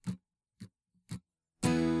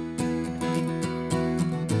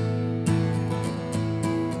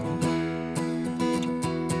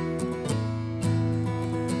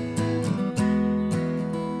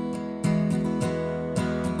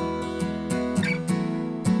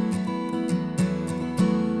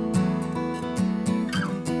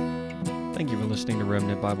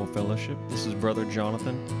Remnant Bible Fellowship. This is Brother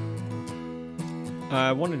Jonathan.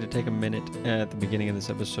 I wanted to take a minute at the beginning of this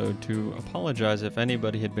episode to apologize if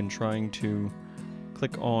anybody had been trying to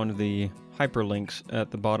click on the hyperlinks at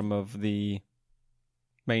the bottom of the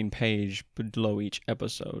main page below each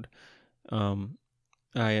episode. I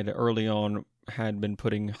had early on had been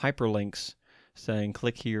putting hyperlinks saying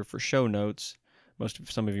click here for show notes.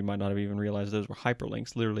 Some of you might not have even realized those were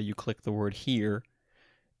hyperlinks. Literally, you click the word here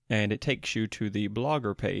and it takes you to the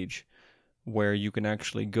blogger page where you can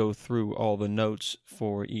actually go through all the notes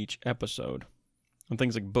for each episode. And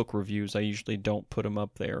things like book reviews, I usually don't put them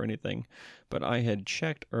up there or anything. But I had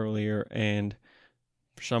checked earlier, and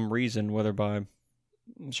for some reason, whether by,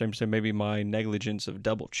 shame to say, maybe my negligence of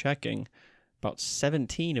double checking, about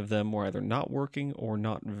 17 of them were either not working or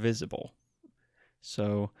not visible.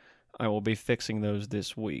 So I will be fixing those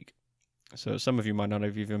this week. So some of you might not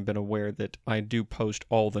have even been aware that I do post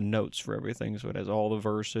all the notes for everything. So it has all the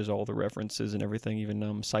verses, all the references and everything,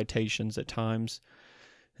 even citations at times.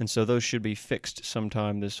 And so those should be fixed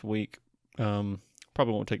sometime this week. Probably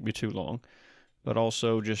won't take me too long. But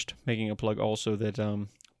also just making a plug also that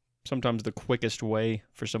sometimes the quickest way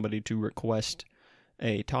for somebody to request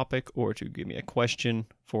a topic or to give me a question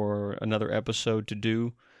for another episode to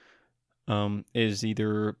do is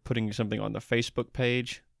either putting something on the Facebook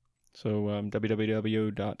page. So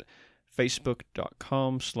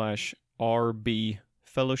www.facebook.com/RB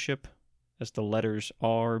Fellowship. That's the letters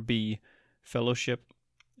RB Fellowship.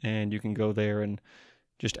 And you can go there and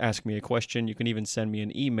just ask me a question. You can even send me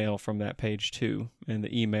an email from that page too. And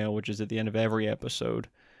the email, which is at the end of every episode,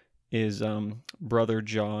 is Brother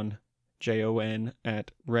John, Jon,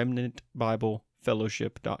 at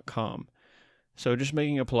remnantbiblefellowship.com. So just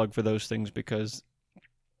making a plug for those things because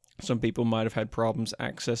some people might have had problems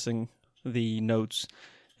accessing the notes,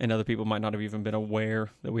 and other people might not have even been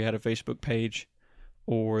aware that we had a Facebook page,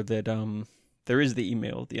 or that there is the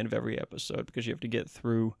email at the end of every episode, because you have to get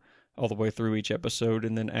through all the way through each episode,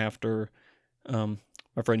 and then after, my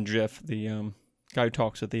friend Jeff, the guy who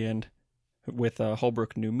talks at the end with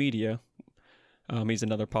Holbrook New Media, he's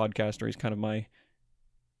another podcaster. He's kind of my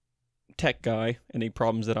tech guy. Any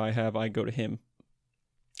problems that I have, I go to him.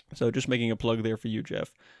 So just making a plug there for you,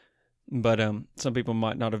 Jeff. But some people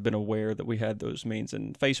might not have been aware that we had those means,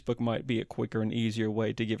 and Facebook might be a quicker and easier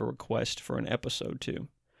way to give a request for an episode too.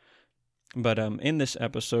 But in this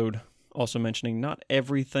episode, also mentioning not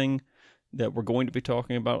everything that we're going to be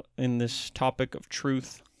talking about in this topic of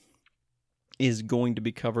truth is going to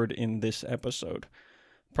be covered in this episode.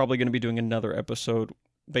 Probably going to be doing another episode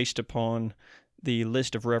based upon the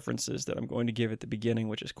list of references that I'm going to give at the beginning,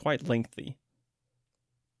 which is quite lengthy.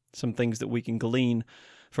 Some things that we can glean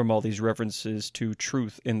from all these references to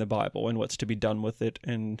truth in the Bible and what's to be done with it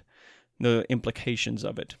and the implications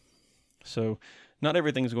of it. So not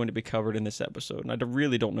everything is going to be covered in this episode, and I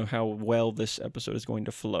really don't know how well this episode is going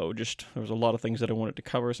to flow. Just there was a lot of things that I wanted to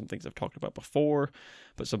cover, some things I've talked about before,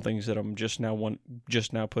 but some things that I'm just now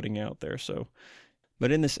putting out there. So,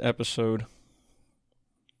 but in this episode,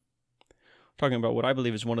 talking about what I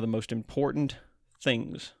believe is one of the most important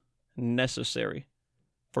things necessary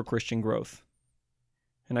for Christian growth.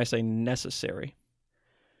 And I say necessary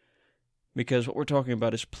because what we're talking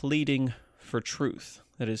about is pleading for truth.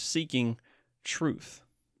 That is seeking truth.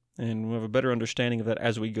 And we'll have a better understanding of that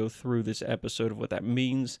as we go through this episode of what that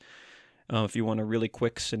means. If you want a really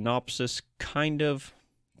quick synopsis, kind of,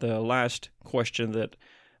 the last question that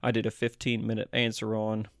I did a 15-minute answer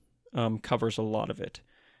on covers a lot of it.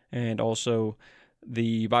 And also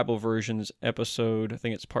the Bible versions episode, I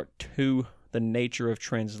think it's part 2, the nature of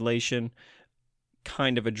translation,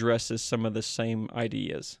 kind of addresses some of the same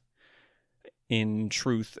ideas in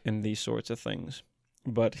truth and these sorts of things.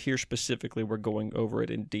 But here specifically, we're going over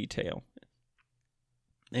it in detail.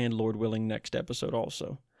 And Lord willing, next episode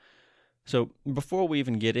also. So before we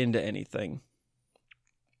even get into anything,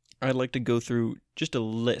 I'd like to go through just a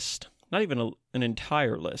list, not even an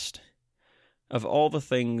entire list, of all the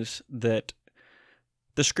things that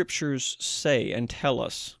the scriptures say and tell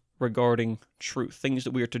us regarding truth, things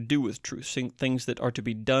that we are to do with truth, things that are to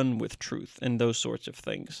be done with truth, and those sorts of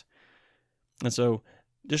things. And so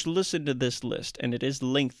just listen to this list, and it is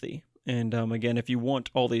lengthy. And again, if you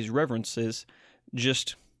want all these references,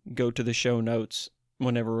 just go to the show notes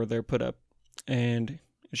whenever they're put up, and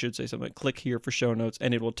it should say something like, click here for show notes,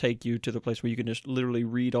 and it will take you to the place where you can just literally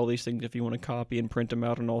read all these things if you want to copy and print them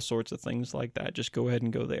out and all sorts of things like that. Just go ahead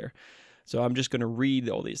and go there. So I'm just going to read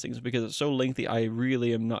all these things because it's so lengthy, I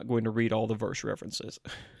really am not going to read all the verse references.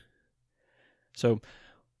 So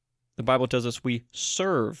the Bible tells us we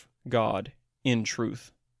serve God in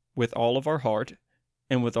truth with all of our heart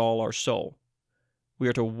and with all our soul. We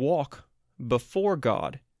are to walk before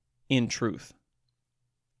God in truth.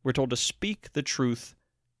 We're told to speak the truth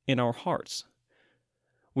in our hearts.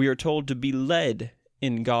 We are told to be led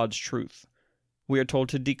in God's truth. We are told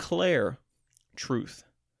to declare truth.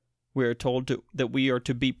 We are told that we are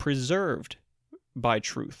to be preserved by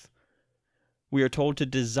truth. We are told to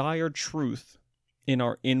desire truth in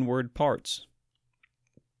our inward parts.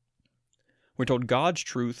 We're told God's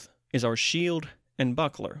truth is our shield and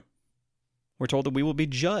buckler. We're told that we will be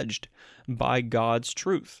judged by God's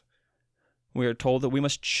truth. We are told that we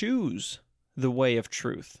must choose the way of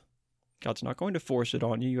truth. God's not going to force it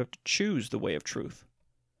on you. You have to choose the way of truth.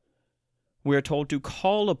 We are told to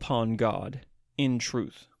call upon God in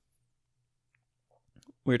truth.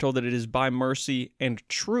 We are told that it is by mercy and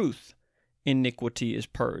truth iniquity is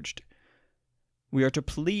purged. We are to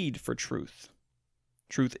plead for truth.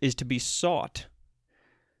 Truth is to be sought.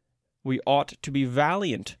 We ought to be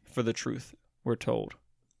valiant for the truth, we're told.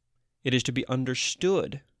 It is to be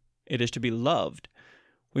understood. It is to be loved.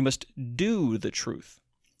 We must do the truth.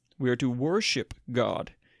 We are to worship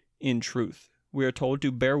God in truth. We are told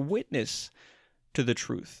to bear witness to the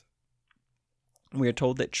truth. We are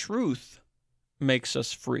told that truth makes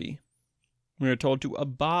us free. We are told to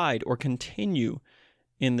abide or continue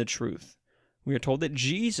in the truth. We are told that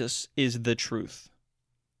Jesus is the truth.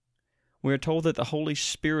 We are told that the Holy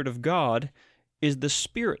Spirit of God is the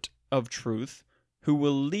Spirit of truth who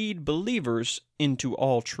will lead believers into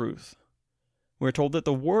all truth. We are told that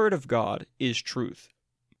the Word of God is truth.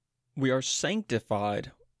 We are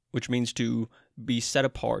sanctified, which means to be set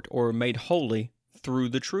apart or made holy through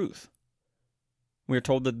the truth. We are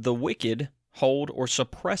told that the wicked hold or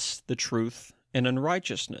suppress the truth in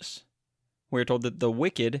unrighteousness. We are told that the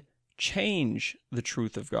wicked change the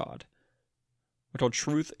truth of God. We're told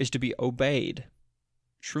truth is to be obeyed.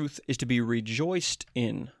 Truth is to be rejoiced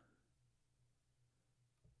in.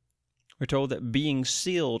 We're told that being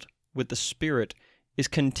sealed with the Spirit is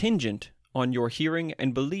contingent on your hearing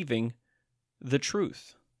and believing the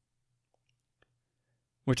truth.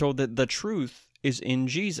 We're told that the truth is in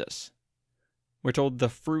Jesus. We're told the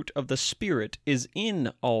fruit of the Spirit is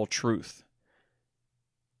in all truth.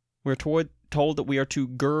 We're told that we are to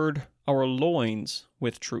gird our loins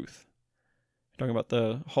with truth. We're talking about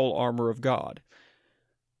the whole armor of God.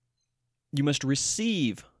 You must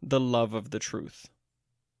receive the love of the truth.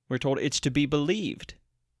 We're told it's to be believed.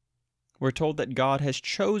 We're told that God has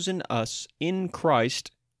chosen us in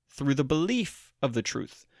Christ through the belief of the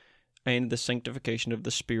truth and the sanctification of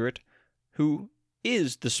the Spirit, who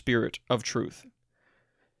is the Spirit of truth.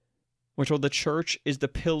 We're told the church is the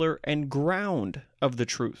pillar and ground of the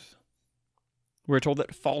truth. We're told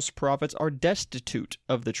that false prophets are destitute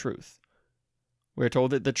of the truth. We're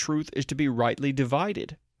told that the truth is to be rightly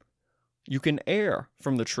divided. You can err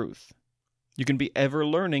from the truth. You can be ever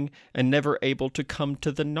learning and never able to come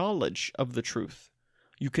to the knowledge of the truth.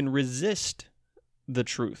 You can resist the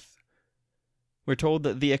truth. We're told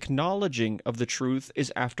that the acknowledging of the truth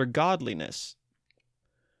is after godliness.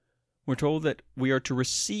 We're told that we are to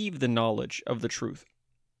receive the knowledge of the truth.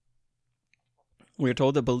 We are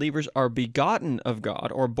told that believers are begotten of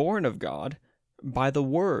God or born of God by the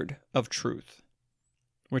word of truth.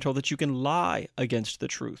 We're told that you can lie against the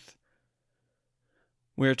truth.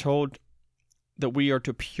 We are told that we are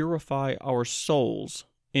to purify our souls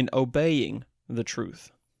in obeying the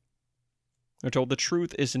truth. We're told the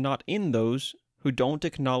truth is not in those who don't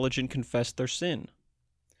acknowledge and confess their sin.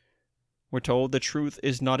 We're told the truth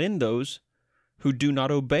is not in those who do not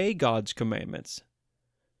obey God's commandments.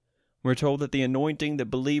 We're told that the anointing that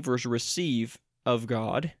believers receive of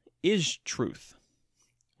God is truth.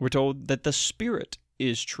 We're told that the Spirit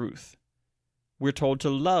is truth. We're told to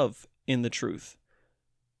love in the truth.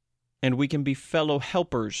 And we can be fellow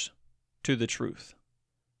helpers to the truth.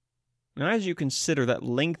 Now, as you consider that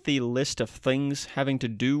lengthy list of things having to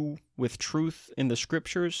do with truth in the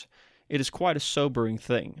Scriptures, it is quite a sobering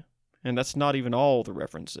thing. And that's not even all the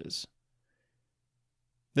references.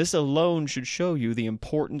 This alone should show you the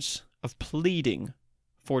importance of pleading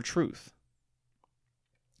for truth.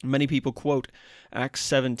 Many people quote Acts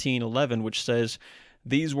 17:11, which says,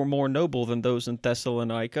 "These were more noble than those in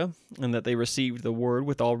Thessalonica, and that they received the word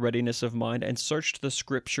with all readiness of mind, and searched the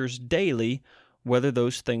Scriptures daily, whether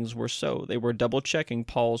those things were so." They were double-checking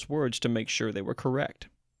Paul's words to make sure they were correct.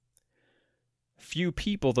 Few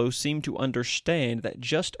people, though, seem to understand that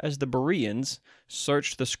just as the Bereans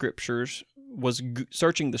searching the Scriptures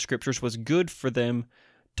was good for them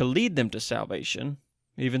to lead them to salvation,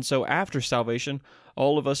 even so after salvation,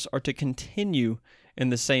 all of us are to continue in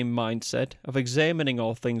the same mindset of examining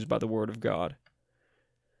all things by the Word of God.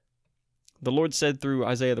 The Lord said through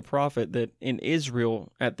Isaiah the prophet that in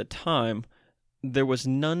Israel at the time, there was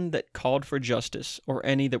none that called for justice or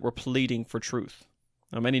any that were pleading for truth.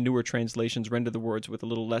 Now, many newer translations render the words with a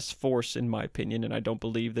little less force, in my opinion, and I don't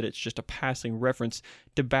believe that it's just a passing reference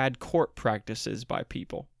to bad court practices by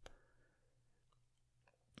people.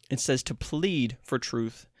 It says to plead for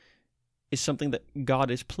truth is something that God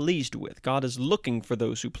is pleased with. God is looking for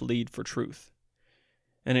those who plead for truth.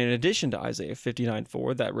 And in addition to Isaiah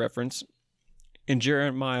 59:4, that reference, in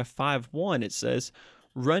Jeremiah 5:1, it says,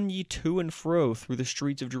 "Run ye to and fro through the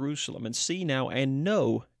streets of Jerusalem, and see now, and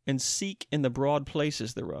know, and seek in the broad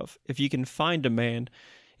places thereof, if ye can find a man,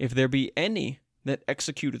 if there be any that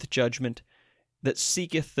executeth judgment, that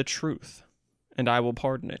seeketh the truth, and I will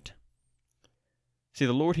pardon it." See,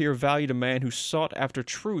 the Lord here valued a man who sought after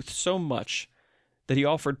truth so much that he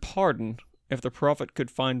offered pardon if the prophet could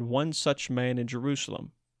find one such man in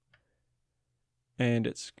Jerusalem. And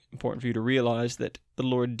it's important for you to realize that the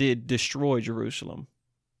Lord did destroy Jerusalem.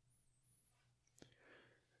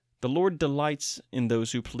 The Lord delights in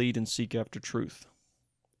those who plead and seek after truth.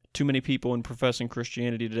 Too many people in professing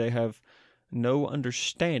Christianity today have no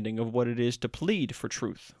understanding of what it is to plead for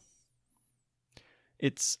truth.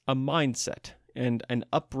 It's a mindset and an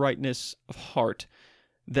uprightness of heart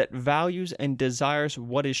that values and desires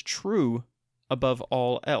what is true above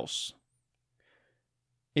all else.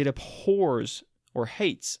 It abhors or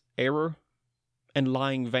hates error and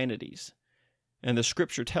lying vanities. And the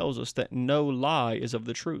scripture tells us that no lie is of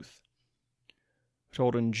the truth. We're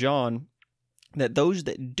told in John that those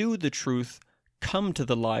that do the truth come to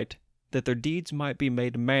the light, that their deeds might be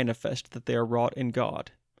made manifest, that they are wrought in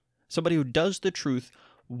God. Somebody who does the truth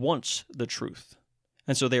wants the truth.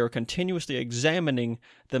 And so they are continuously examining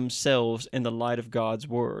themselves in the light of God's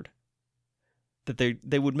word. That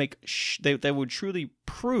they would truly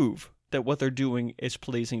prove that what they're doing is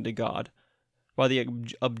pleasing to God by the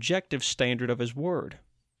objective standard of His Word.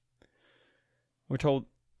 We're told,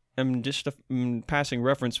 just a passing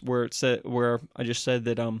reference where I just said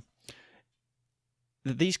that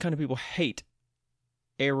that these kind of people hate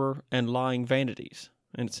error and lying vanities,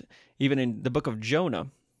 and it's even in the book of Jonah,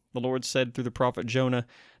 the Lord said through the prophet Jonah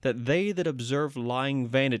that they that observe lying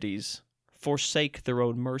vanities forsake their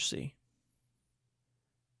own mercy.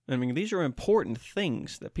 I mean, these are important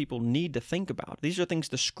things that people need to think about. These are things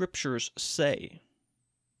the scriptures say.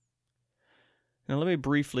 Now, let me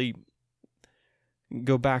briefly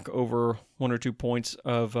go back over one or two points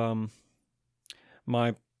of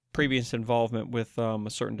my previous involvement with a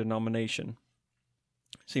certain denomination.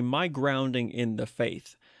 See, my grounding in the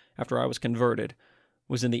faith after I was converted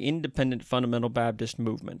was in the Independent Fundamental Baptist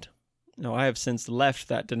movement. Now, I have since left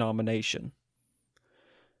that denomination.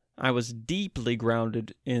 I was deeply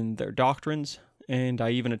grounded in their doctrines, and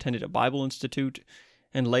I even attended a Bible institute,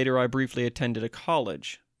 and later I briefly attended a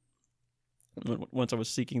college. Once I was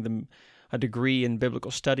seeking a degree in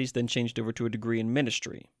biblical studies, then changed over to a degree in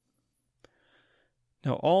ministry.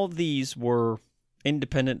 Now, all these were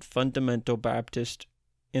independent fundamental Baptist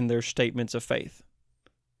in their statements of faith.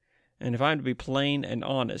 And if I'm to be plain and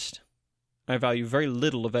honest, I value very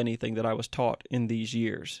little of anything that I was taught in these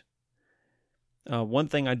years. One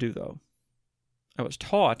thing I do, though, I was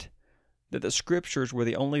taught that the scriptures were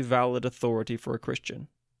the only valid authority for a Christian,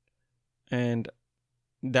 and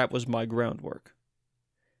that was my groundwork.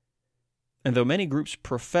 And though many groups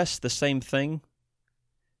profess the same thing,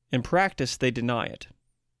 in practice they deny it.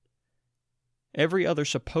 Every other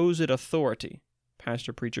supposed authority,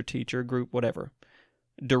 pastor, preacher, teacher, group, whatever,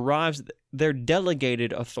 derives their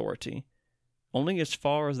delegated authority only as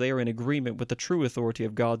far as they are in agreement with the true authority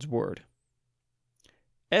of God's Word.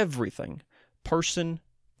 Everything, person,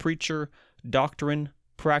 preacher, doctrine,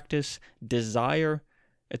 practice, desire,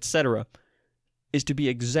 etc., is to be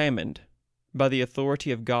examined by the authority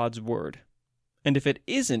of God's Word. And if it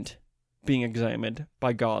isn't being examined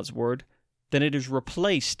by God's Word, then it has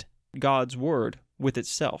replaced God's Word with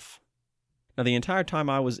itself. Now, the entire time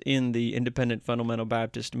I was in the Independent Fundamental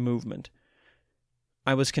Baptist movement,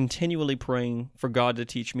 I was continually praying for God to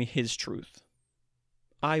teach me His truth.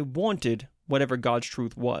 I wanted whatever God's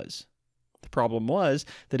truth was. The problem was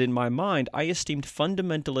that in my mind, I esteemed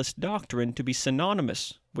fundamentalist doctrine to be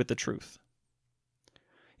synonymous with the truth.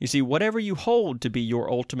 You see, whatever you hold to be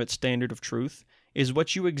your ultimate standard of truth is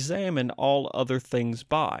what you examine all other things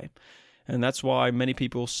by. And that's why many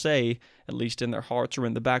people say, at least in their hearts or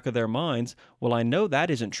in the back of their minds, well, I know that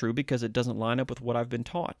isn't true because it doesn't line up with what I've been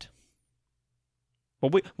taught.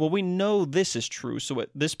 Well, we know this is true, so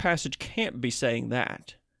this passage can't be saying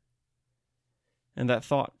that. And that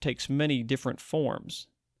thought takes many different forms.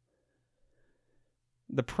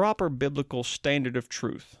 The proper biblical standard of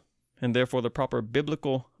truth and therefore the proper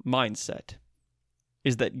biblical mindset,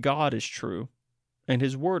 is that God is true and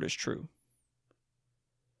His Word is true.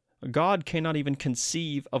 God cannot even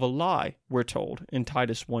conceive of a lie, we're told in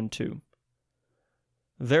Titus 1:2.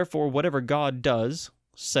 Therefore, whatever God does,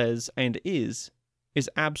 says, and is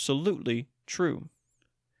absolutely true.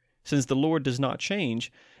 Since the Lord does not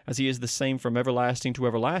change, as He is the same from everlasting to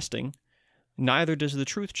everlasting, neither does the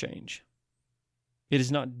truth change. It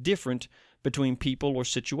is not different between people or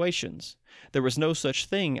situations. There is no such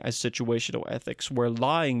thing as situational ethics, where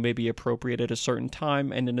lying may be appropriate at a certain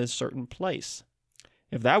time and in a certain place.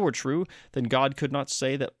 If that were true, then God could not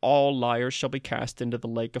say that all liars shall be cast into the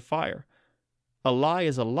lake of fire. A lie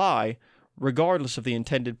is a lie, regardless of the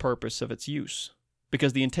intended purpose of its use,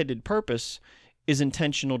 because the intended purpose is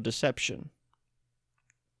intentional deception.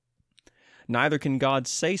 Neither can God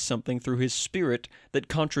say something through His Spirit that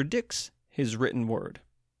contradicts His written word,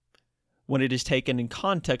 when it is taken in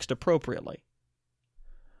context appropriately.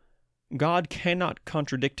 God cannot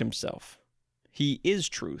contradict Himself. He is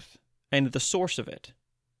truth, and the source of it.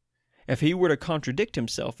 If He were to contradict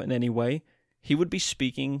Himself in any way, He would be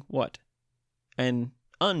speaking what? An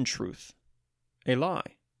untruth, a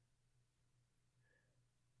lie.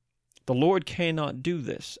 The Lord cannot do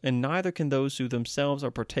this, and neither can those who themselves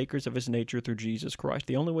are partakers of His nature through Jesus Christ.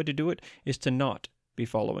 The only way to do it is to not be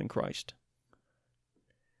following Christ.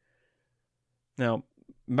 Now,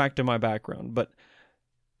 back to my background, but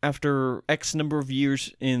after X number of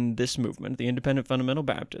years in this movement, the Independent Fundamental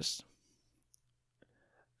Baptists,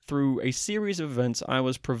 through a series of events, I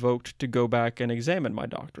was provoked to go back and examine my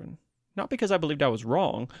doctrine. Not because I believed I was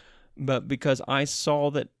wrong, but because I saw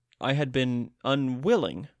that I had been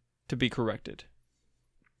unwilling to be corrected.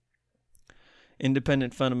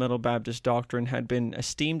 Independent Fundamental Baptist doctrine had been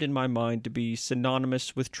esteemed in my mind to be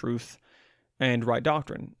synonymous with truth and right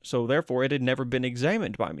doctrine, so therefore it had never been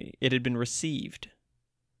examined by me. It had been received.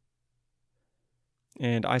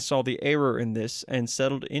 And I saw the error in this and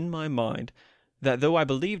settled in my mind that though I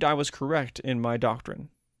believed I was correct in my doctrine,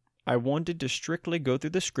 I wanted to strictly go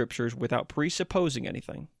through the Scriptures without presupposing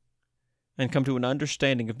anything and come to an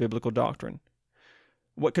understanding of biblical doctrine.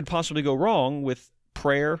 What could possibly go wrong with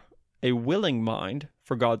prayer, a willing mind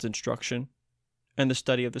for God's instruction, and the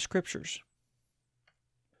study of the Scriptures?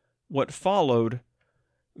 What followed,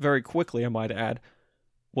 very quickly I might add,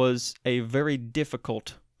 was a very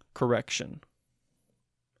difficult correction.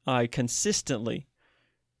 I consistently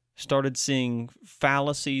started seeing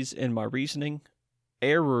fallacies in my reasoning,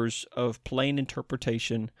 errors of plain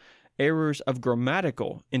interpretation, errors of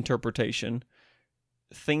grammatical interpretation.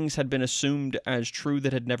 Things had been assumed as true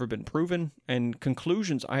that had never been proven, and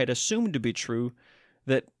conclusions I had assumed to be true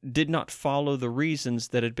that did not follow the reasons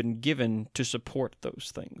that had been given to support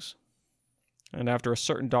those things. And after a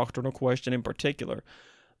certain doctrinal question in particular,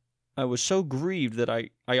 I was so grieved that I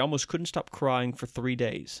almost couldn't stop crying for 3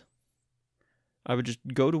 days. I would just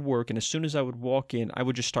go to work, and as soon as I would walk in, I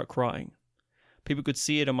would just start crying. People could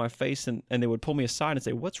see it on my face, and they would pull me aside and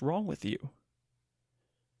say, "What's wrong with you?"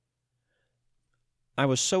 I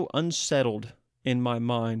was so unsettled in my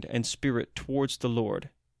mind and spirit towards the Lord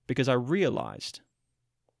because I realized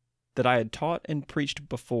that I had taught and preached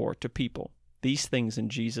before to people these things in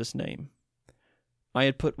Jesus' name. I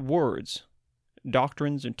had put words,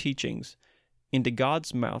 doctrines, and teachings into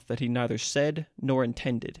God's mouth that He neither said nor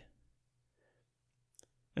intended.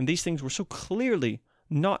 And these things were so clearly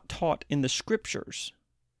not taught in the Scriptures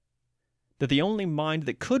that the only mind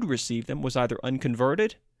that could receive them was either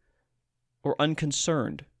unconverted or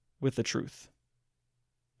unconcerned with the truth.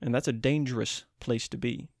 And that's a dangerous place to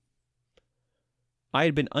be. I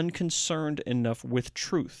had been unconcerned enough with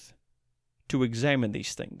truth to examine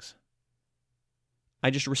these things. I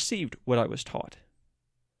just received what I was taught.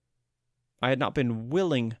 I had not been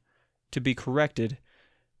willing to be corrected,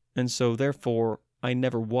 and so therefore I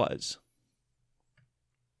never was.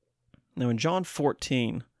 Now in John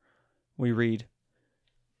 14, we read,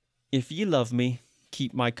 "If ye love me,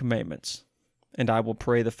 keep my commandments. And I will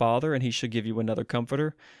pray the Father, and He shall give you another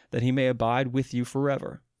Comforter, that He may abide with you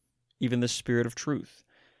forever, even the Spirit of truth,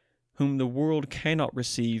 whom the world cannot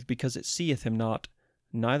receive, because it seeth Him not,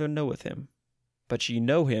 neither knoweth Him. But ye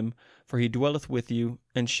know Him, for He dwelleth with you,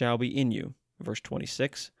 and shall be in you." Verse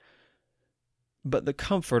 26. "But the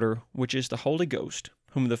Comforter, which is the Holy Ghost,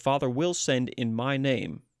 whom the Father will send in my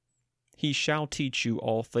name, He shall teach you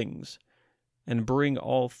all things, and bring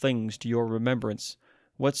all things to your remembrance,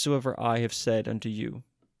 whatsoever I have said unto you."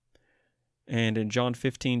 And in John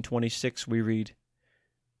 15:26 we read,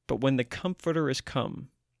 "But when the Comforter is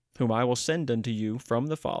come, whom I will send unto you from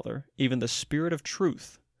the Father, even the Spirit of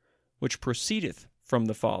truth, which proceedeth from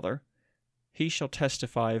the Father, he shall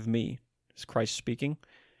testify of me. Is Christ speaking?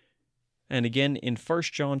 And again in 1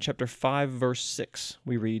 John chapter 5, verse 6,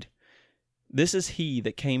 we read, This is he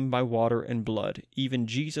that came by water and blood, even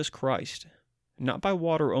Jesus Christ, not by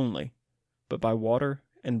water only, but by water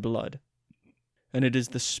and blood. And it is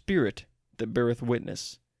the Spirit that beareth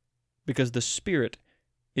witness, because the Spirit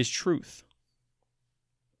is truth.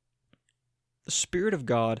 The Spirit of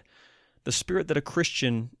God, the Spirit that a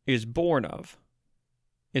Christian is born of,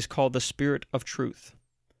 is called the Spirit of truth.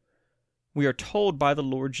 We are told by the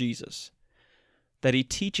Lord Jesus that he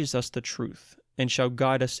teaches us the truth and shall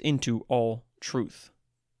guide us into all truth.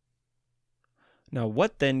 Now,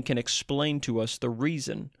 what then can explain to us the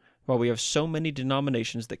reason why we have so many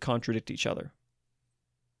denominations that contradict each other?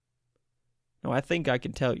 Now, I think I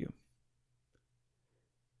can tell you.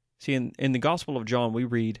 See, in the Gospel of John, we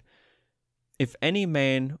read, If any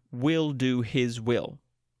man will do his will,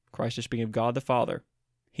 Christ is speaking of God the Father,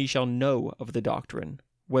 he shall know of the doctrine,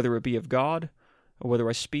 whether it be of God or whether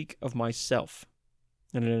I speak of myself.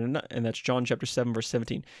 And that's John chapter 7, verse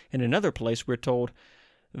 17. In another place, we're told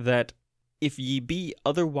that if ye be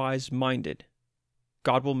otherwise minded,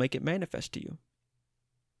 God will make it manifest to you.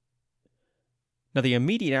 Now, the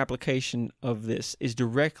immediate application of this is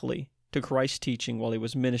directly to Christ's teaching while he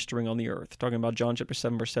was ministering on the earth, talking about John chapter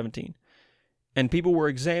 7, verse 17. And people were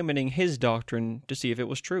examining his doctrine to see if it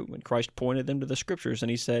was true. And Christ pointed them to the Scriptures, and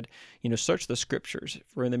he said, search the Scriptures,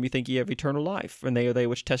 for in them you think ye have eternal life, and they are they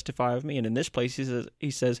which testify of me. And in this place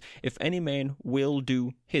he says, if any man will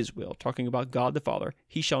do his will, talking about God the Father,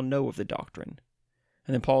 he shall know of the doctrine.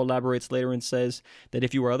 And then Paul elaborates later and says that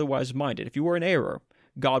if you are otherwise minded, if you are in error,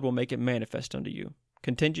 God will make it manifest unto you.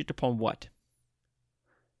 Contingent upon what?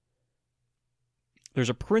 There's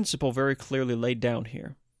a principle very clearly laid down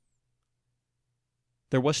here.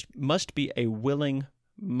 There must be a willing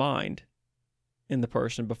mind in the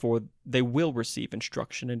person before they will receive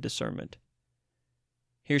instruction and discernment.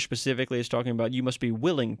 Here specifically it's talking about you must be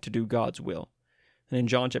willing to do God's will. And in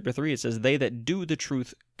John chapter 3 it says, They that do the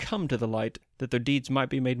truth come to the light, that their deeds might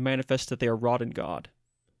be made manifest that they are wrought in God.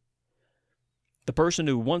 The person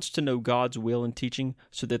who wants to know God's will and teaching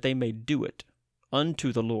so that they may do it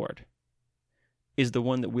unto the Lord is the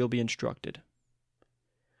one that will be instructed.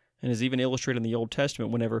 And is even illustrated in the Old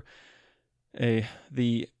Testament whenever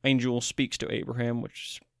the angel speaks to Abraham,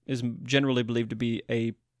 which is generally believed to be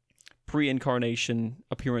a pre-incarnation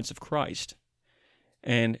appearance of Christ.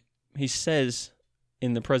 And he says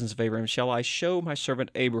in the presence of Abraham, Shall I show my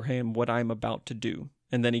servant Abraham what I am about to do?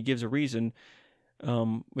 And then he gives a reason,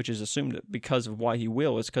 which is assumed because of why he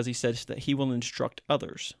will, is because he says that he will instruct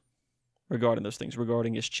others regarding those things,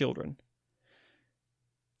 regarding his children.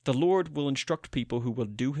 The Lord will instruct people who will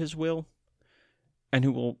do his will and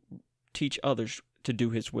who will teach others to do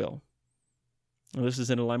his will. Now, this is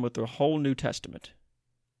in alignment with the whole New Testament.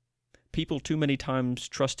 People too many times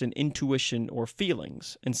trust in intuition or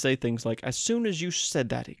feelings and say things like, as soon as you said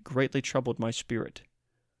that, it greatly troubled my spirit.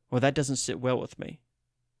 Or that doesn't sit well with me.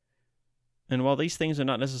 And while these things are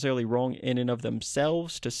not necessarily wrong in and of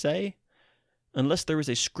themselves to say, unless there is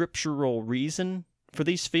a scriptural reason for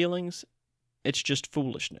these feelings, it's just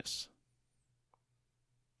foolishness.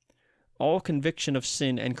 All conviction of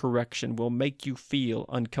sin and correction will make you feel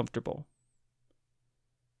uncomfortable.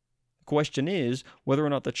 The question is whether or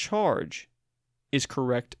not the charge is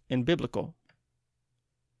correct and biblical.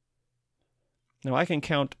 Now, I can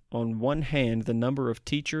count on one hand the number of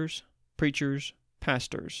teachers, preachers,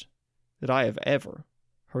 pastors that I have ever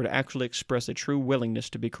heard actually express a true willingness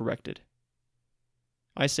to be corrected.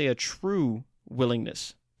 I say a true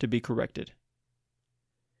willingness to be corrected.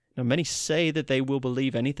 Now, many say that they will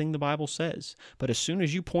believe anything the Bible says, but as soon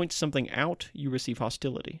as you point something out, you receive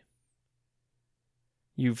hostility.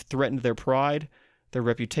 You've threatened their pride, their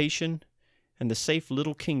reputation, and the safe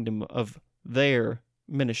little kingdom of their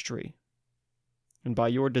ministry, and by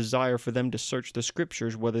your desire for them to search the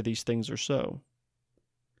Scriptures whether these things are so.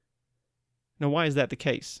 Now, why is that the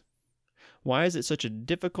case? Why is it such a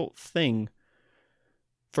difficult thing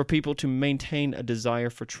for people to maintain a desire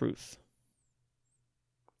for truth?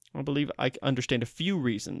 I believe I understand a few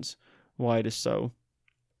reasons why it is so.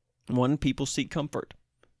 One, people seek comfort.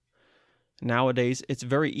 Nowadays, it's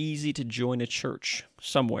very easy to join a church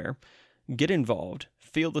somewhere, get involved,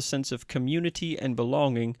 feel the sense of community and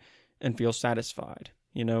belonging, and feel satisfied.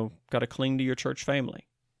 Got to cling to your church family.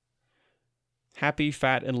 Happy,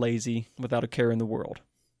 fat, and lazy without a care in the world.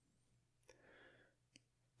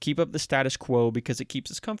 Keep up the status quo because it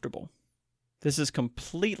keeps us comfortable. This is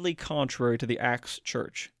completely contrary to the Acts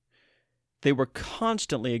church. They were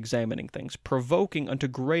constantly examining things, provoking unto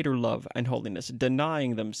greater love and holiness,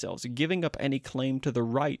 denying themselves, giving up any claim to the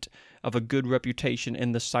right of a good reputation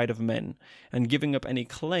in the sight of men, and giving up any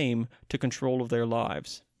claim to control of their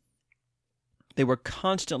lives. They were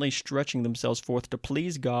constantly stretching themselves forth to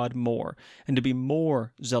please God more, and to be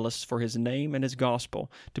more zealous for His name and His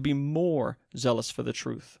gospel, to be more zealous for the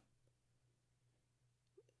truth.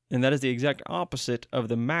 And that is the exact opposite of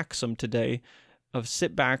the maxim today of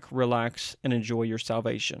sit back, relax, and enjoy your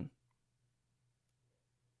salvation.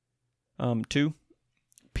 2,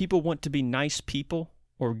 people want to be nice people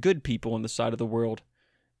or good people in the sight of the world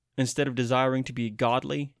instead of desiring to be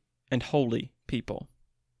godly and holy people.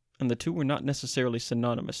 And the two are not necessarily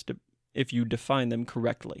synonymous if you define them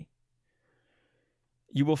correctly.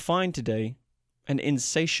 You will find today an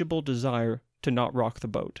insatiable desire to not rock the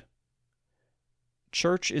boat.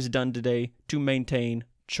 Church is done today to maintain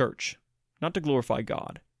church, not to glorify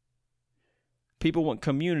God. People want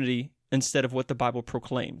community instead of what the Bible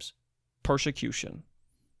proclaims, persecution.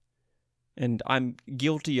 And I'm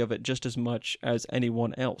guilty of it just as much as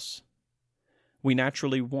anyone else. We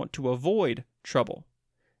naturally want to avoid trouble,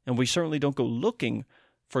 and we certainly don't go looking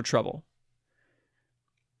for trouble.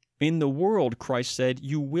 In the world, Christ said,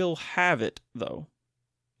 you will have it, though,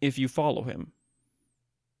 if you follow Him.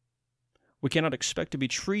 We cannot expect to be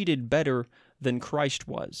treated better than Christ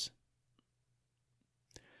was.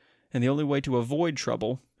 And the only way to avoid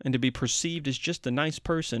trouble and to be perceived as just a nice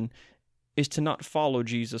person is to not follow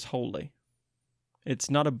Jesus wholly. It's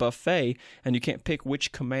not a buffet, and you can't pick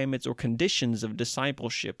which commandments or conditions of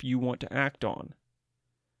discipleship you want to act on.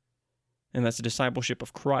 And that's the discipleship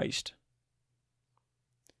of Christ.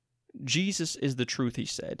 Jesus is the truth, He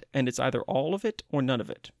said, and it's either all of it or none of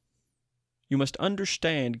it. You must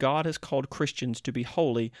understand God has called Christians to be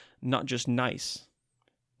holy, not just nice,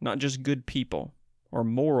 not just good people or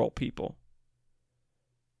moral people.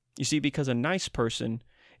 You see, because a nice person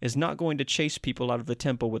is not going to chase people out of the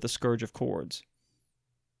temple with a scourge of cords.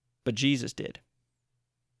 But Jesus did.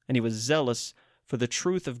 And He was zealous for the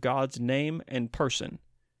truth of God's name and person,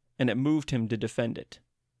 and it moved Him to defend it.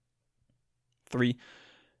 3,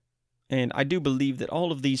 and I do believe that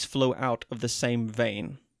all of these flow out of the same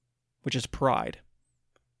vein, which is pride.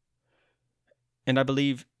 And I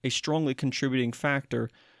believe a strongly contributing factor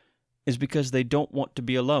is because they don't want to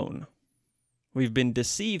be alone. We've been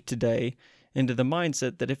deceived today into the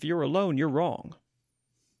mindset that if you're alone, you're wrong.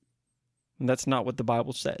 And that's not what the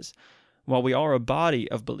Bible says. While we are a body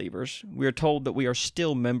of believers, we are told that we are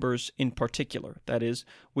still members in particular. That is,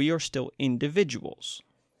 we are still individuals.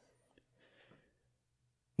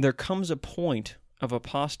 There comes a point of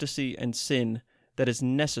apostasy and sin that is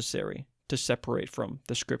necessary to separate from,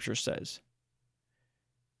 the Scripture says.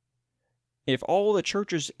 If all the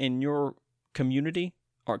churches in your community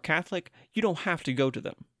are Catholic, you don't have to go to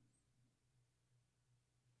them.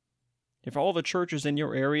 If all the churches in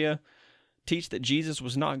your area teach that Jesus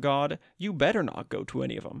was not God, you better not go to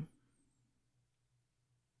any of them.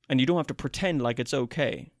 And you don't have to pretend like it's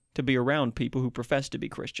okay to be around people who profess to be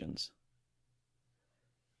Christians.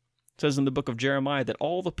 It says in the book of Jeremiah that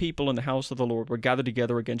all the people in the house of the Lord were gathered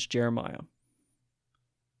together against Jeremiah.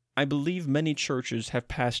 I believe many churches have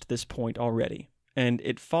passed this point already, and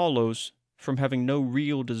it follows from having no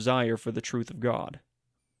real desire for the truth of God.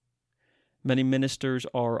 Many ministers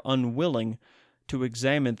are unwilling to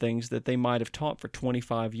examine things that they might have taught for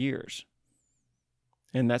 25 years.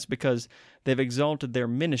 And that's because they've exalted their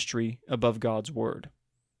ministry above God's word,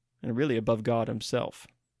 and really above God Himself.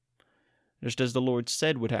 Just as the Lord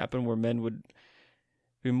said would happen, where men would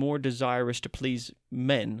be more desirous to please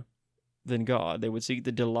men than God. They would seek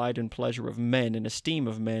the delight and pleasure of men and esteem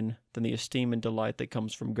of men than the esteem and delight that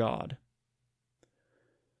comes from God.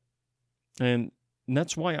 And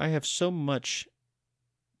that's why I have so much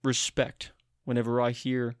respect whenever I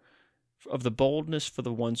hear of the boldness for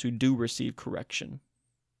the ones who do receive correction.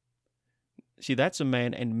 See, that's a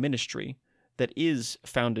man and ministry that is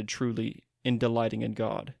founded truly in delighting in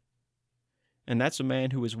God. And that's a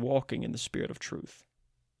man who is walking in the Spirit of truth.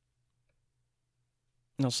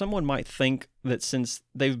 Now, someone might think that since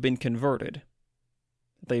they've been converted,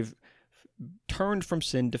 they've turned from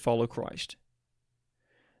sin to follow Christ,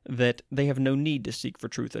 that they have no need to seek for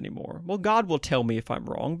truth anymore. Well, God will tell me if I'm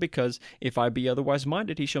wrong, because if I be otherwise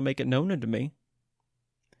minded, He shall make it known unto me.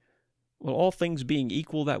 Well, all things being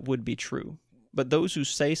equal, that would be true. But those who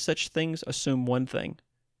say such things assume one thing,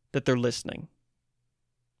 that they're listening.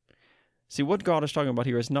 See, what God is talking about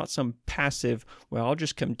here is not some passive, well, I'll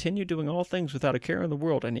just continue doing all things without a care in the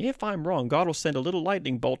world, and if I'm wrong, God will send a little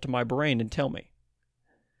lightning bolt to my brain and tell me.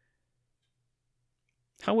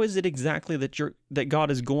 How is it exactly that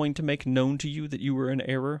God is going to make known to you that you were in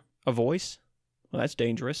error? A voice? Well, that's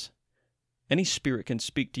dangerous. Any spirit can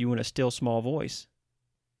speak to you in a still small voice.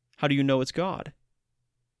 How do you know it's God?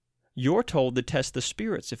 You're told to test the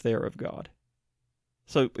spirits if they are of God.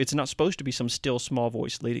 So it's not supposed to be some still small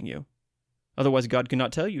voice leading you. Otherwise, God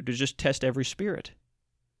cannot tell you to just test every spirit.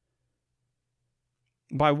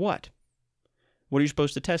 By what? What are you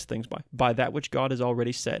supposed to test things by? By that which God has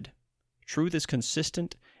already said. Truth is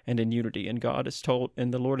consistent and in unity, and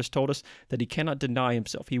the Lord has told us that he cannot deny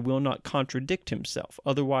himself. He will not contradict himself.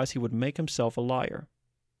 Otherwise, he would make himself a liar.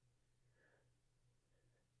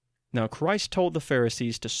 Now, Christ told the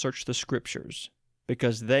Pharisees to search the Scriptures,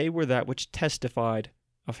 because they were that which testified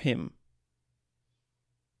of him.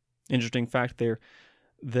 Interesting fact there,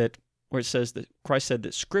 that where it says that Christ said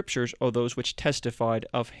that Scriptures are those which testified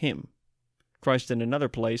of him. Christ in another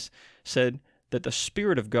place said that the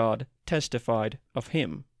Spirit of God testified of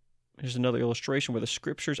him. Here's another illustration where the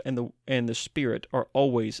Scriptures and the Spirit are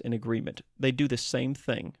always in agreement. They do the same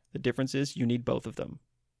thing. The difference is you need both of them.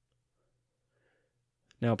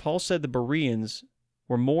 Now, Paul said the Bereans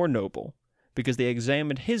were more noble because they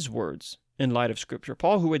examined his words in light of Scripture.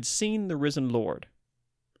 Paul, who had seen the risen Lord,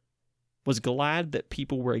 was glad that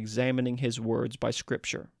people were examining his words by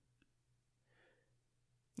Scripture.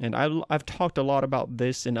 And I've talked a lot about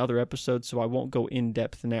this in other episodes, so I won't go in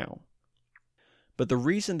depth now. But the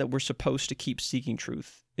reason that we're supposed to keep seeking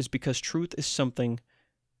truth is because truth is something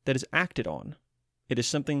that is acted on. It is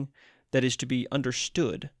something that is to be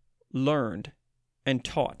understood, learned, and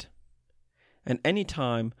taught. And any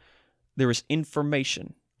time there is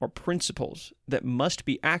information or principles that must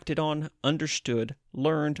be acted on, understood,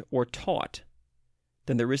 learned, or taught,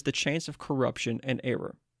 then there is the chance of corruption and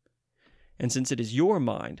error. And since it is your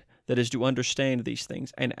mind that is to understand these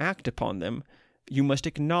things and act upon them, you must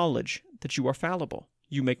acknowledge that you are fallible.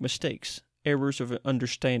 You make mistakes, errors of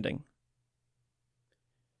understanding.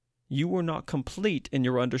 You are not complete in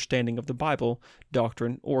your understanding of the Bible,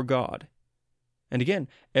 doctrine, or God. And again,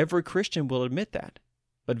 every Christian will admit that,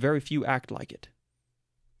 but very few act like it.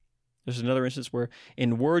 There's another instance where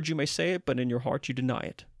in words you may say it, but in your heart you deny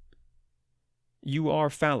it. You are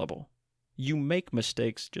fallible. You make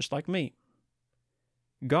mistakes just like me.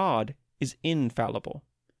 God is infallible.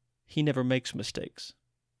 He never makes mistakes.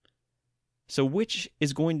 So which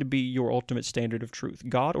is going to be your ultimate standard of truth,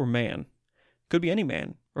 God or man? Could be any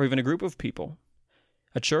man, or even a group of people.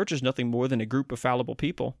 A church is nothing more than a group of fallible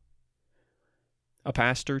people. A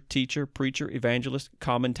pastor, teacher, preacher, evangelist,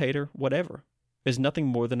 commentator, whatever, is nothing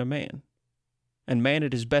more than a man. And man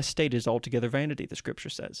at his best state is altogether vanity, the Scripture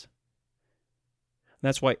says.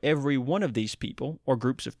 That's why every one of these people, or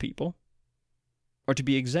groups of people, are to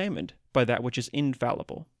be examined by that which is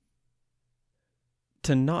infallible.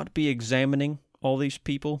 To not be examining all these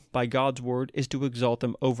people by God's word is to exalt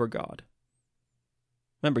them over God.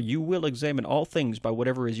 Remember, you will examine all things by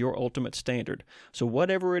whatever is your ultimate standard. So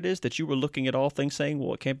whatever it is that you were looking at all things saying,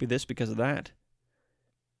 well, it can't be this because of that.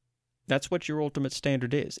 That's what your ultimate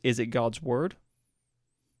standard is. Is it God's word?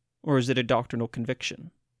 Or is it a doctrinal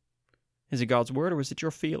conviction? Is it God's word or is it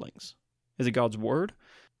your feelings? Is it God's word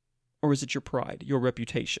or is it your pride, your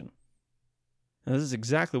reputation? Now, this is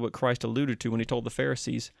exactly what Christ alluded to when he told the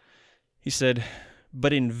Pharisees. He said,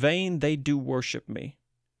 "But in vain they do worship me,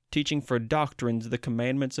 teaching for doctrines the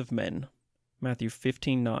commandments of men." Matthew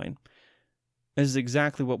 15:9. This is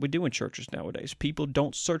exactly what we do in churches nowadays. People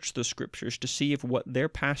don't search the Scriptures to see if what their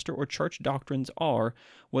pastor or church doctrines are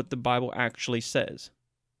what the Bible actually says.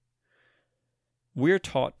 We're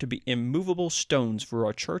taught to be immovable stones for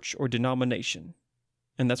our church or denomination,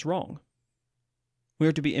 and that's wrong. We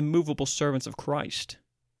are to be immovable servants of Christ,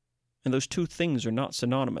 and those two things are not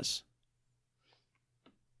synonymous.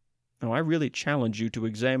 Now, I really challenge you to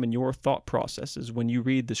examine your thought processes when you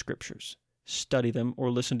read the Scriptures, study them, or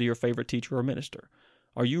listen to your favorite teacher or minister.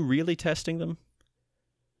 Are you really testing them?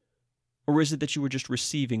 Or is it that you are just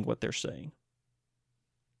receiving what they're saying?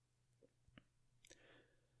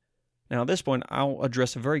 Now, at this point, I'll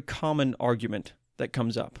address a very common argument that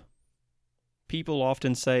comes up. People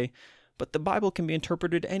often say, but the Bible can be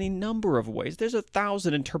interpreted any number of ways. There's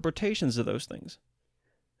 1,000 interpretations of those things.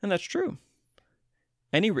 And that's true.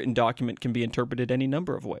 Any written document can be interpreted any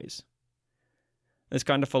number of ways. This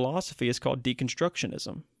kind of philosophy is called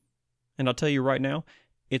deconstructionism. And I'll tell you right now,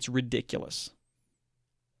 it's ridiculous.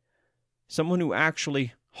 Someone who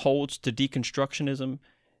actually holds to deconstructionism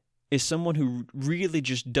is someone who really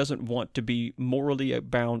just doesn't want to be morally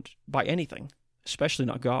bound by anything, especially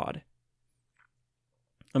not God.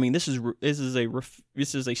 I mean, this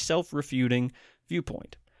is a self-refuting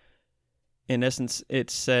viewpoint. In essence, it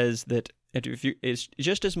says that It's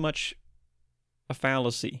just as much a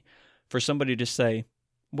fallacy for somebody to say,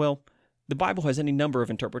 well, the Bible has any number of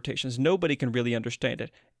interpretations. Nobody can really understand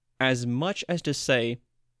it. As much as to say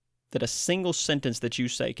that a single sentence that you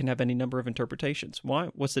say can have any number of interpretations. Why?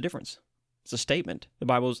 What's the difference? It's a statement. The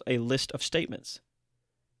Bible is a list of statements.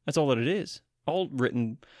 That's all that it is.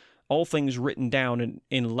 All things written down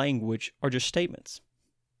in language are just statements.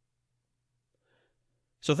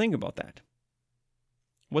 So think about that.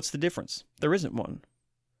 What's the difference? There isn't one.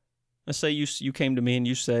 Let's say you came to me and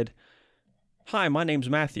you said, "Hi, my name's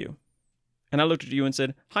Matthew." And I looked at you and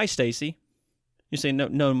said, "Hi, Stacy." You say,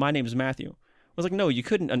 "No, my name's Matthew." I was like, "No, you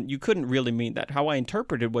couldn't really mean that. How I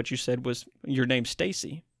interpreted what you said was your name's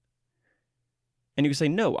Stacy." And you can say,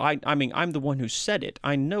 "No, I mean, I'm the one who said it.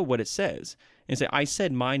 I know what it says." And say, "I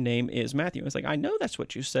said my name is Matthew." It's like, I know that's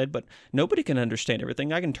what you said, but nobody can understand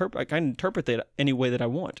everything. I can interpret that any way that I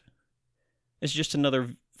want. This is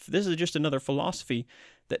just another philosophy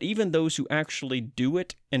that even those who actually do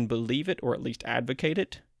it and believe it, or at least advocate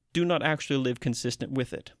it, do not actually live consistent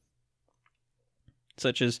with it.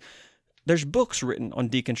 Such as, there's books written on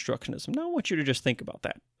deconstructionism. Now I want you to just think about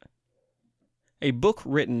that. A book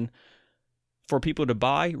written for people to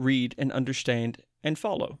buy, read, and understand, and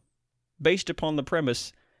follow, based upon the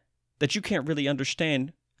premise that you can't really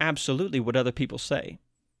understand absolutely what other people say.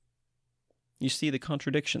 You see the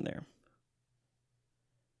contradiction there.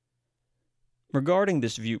 Regarding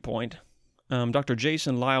this viewpoint, Dr.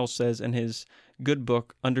 Jason Lisle says in his good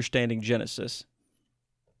book, Understanding Genesis,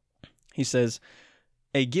 he says,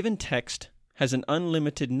 "A given text has an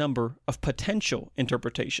unlimited number of potential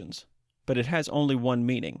interpretations, but it has only one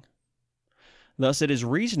meaning. Thus, it is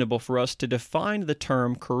reasonable for us to define the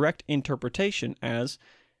term correct interpretation as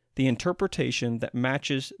the interpretation that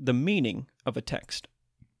matches the meaning of a text,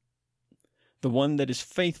 the one that is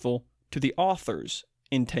faithful to the author's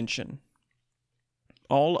intention.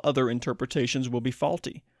 All other interpretations will be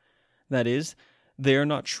faulty. That is, they are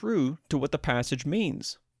not true to what the passage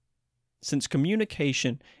means. Since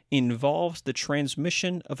communication involves the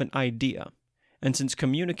transmission of an idea, and since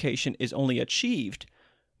communication is only achieved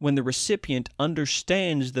when the recipient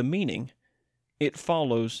understands the meaning, it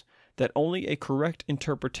follows that only a correct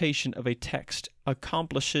interpretation of a text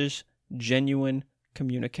accomplishes genuine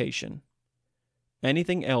communication.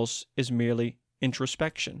 Anything else is merely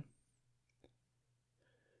introspection."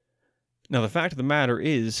 Now, the fact of the matter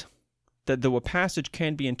is that though a passage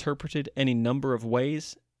can be interpreted any number of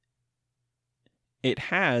ways, it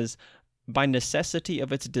has, by necessity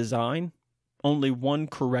of its design, only one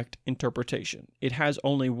correct interpretation. It has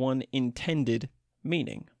only one intended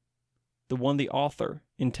meaning, the one the author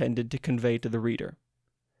intended to convey to the reader.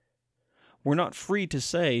 We're not free to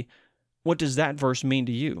say, "What does that verse mean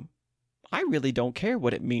to you?" I really don't care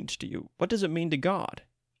what it means to you. What does it mean to God?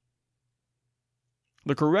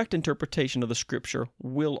 The correct interpretation of the Scripture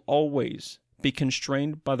will always be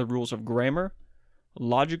constrained by the rules of grammar,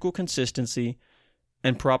 logical consistency,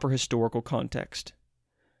 and proper historical context.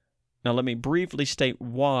 Now let me briefly state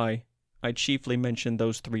why I chiefly mention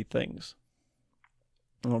those three things.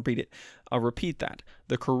 I'll repeat that.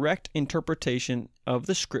 The correct interpretation of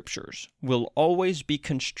the Scriptures will always be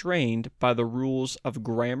constrained by the rules of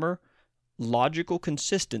grammar, logical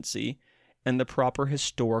consistency, and the proper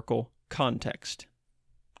historical context.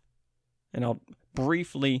 And I'll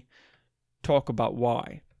briefly talk about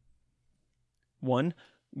why. 1.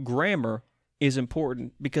 Grammar is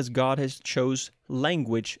important because God has chose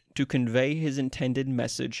language to convey his intended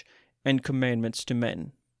message and commandments to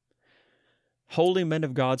men. Holy men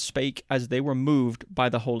of God spake as they were moved by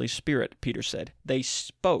the Holy Spirit, Peter said. They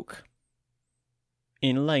spoke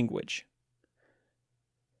in language.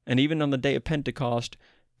 And even on the day of Pentecost,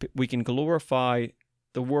 we can glorify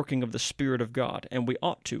the working of the Spirit of God, and we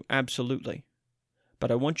ought to, absolutely.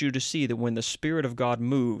 But I want you to see that when the Spirit of God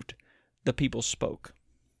moved, the people spoke.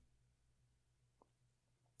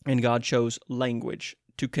 And God chose language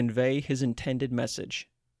to convey his intended message.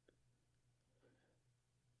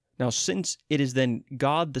 Now, since it is then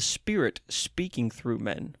God the Spirit speaking through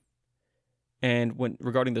men, and when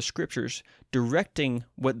regarding the Scriptures, directing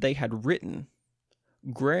what they had written,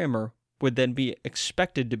 grammar would then be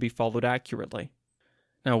expected to be followed accurately.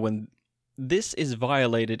 Now, when this is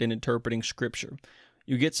violated in interpreting Scripture,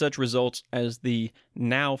 you get such results as the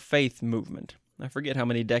Now Faith movement. I forget how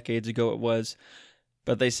many decades ago it was,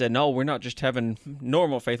 but they said, no, we're not just having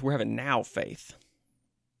normal faith, we're having now faith,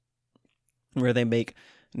 where they make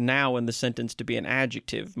now in the sentence to be an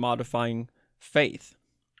adjective, modifying faith,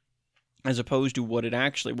 as opposed to what it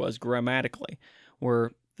actually was grammatically,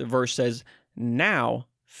 where the verse says, now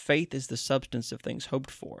faith is the substance of things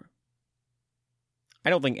hoped for. I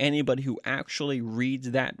don't think anybody who actually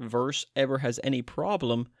reads that verse ever has any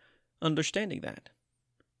problem understanding that.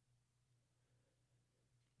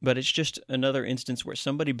 But it's just another instance where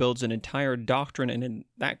somebody builds an entire doctrine, and in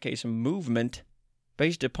that case, a movement,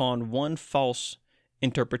 based upon one false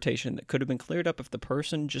interpretation that could have been cleared up if the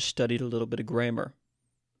person just studied a little bit of grammar.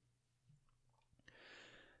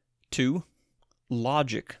 2,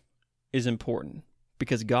 logic is important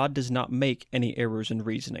because God does not make any errors in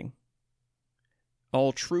reasoning.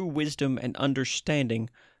 All true wisdom and understanding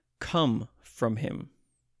come from Him.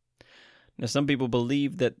 Now, some people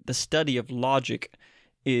believe that the study of logic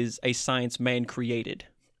is a science man created,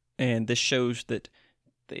 and this shows that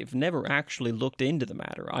they've never actually looked into the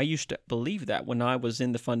matter. I used to believe that when I was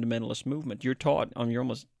in the fundamentalist movement. You're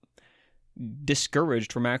almost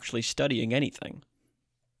discouraged from actually studying anything.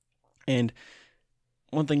 And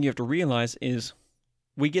one thing you have to realize is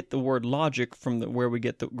we get the word logic from where we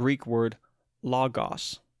get the Greek word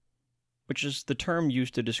logos, which is the term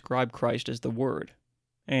used to describe Christ as the Word.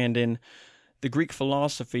 And in the Greek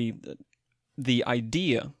philosophy, the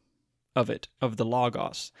idea of the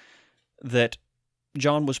logos, that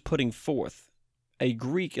John was putting forth, a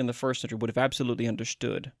Greek in the first century would have absolutely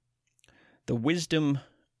understood the wisdom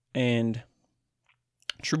and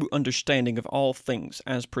true understanding of all things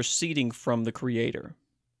as proceeding from the Creator.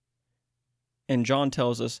 And John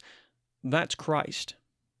tells us that's Christ,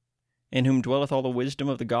 in whom dwelleth all the wisdom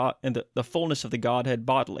of the God, and the fullness of the Godhead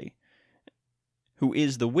bodily, who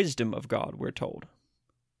is the wisdom of God, we're told.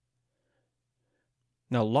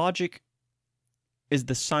 Now, logic is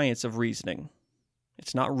the science of reasoning.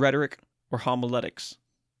 It's not rhetoric or homiletics.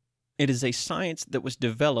 It is a science that was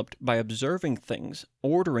developed by observing things,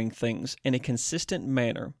 ordering things in a consistent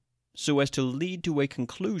manner, so as to lead to a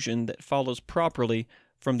conclusion that follows properly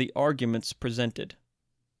from the arguments presented.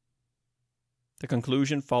 The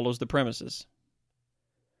conclusion follows the premises.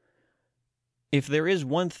 If there is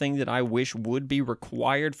one thing that I wish would be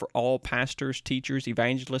required for all pastors, teachers,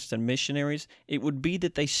 evangelists, and missionaries, it would be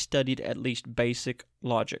that they studied at least basic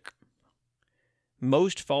logic.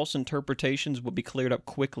 Most false interpretations would be cleared up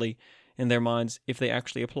quickly in their minds if they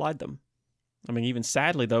actually applied them. I mean, even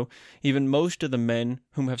sadly, though, even most of the men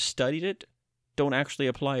whom have studied it don't actually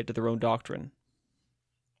apply it to their own doctrine.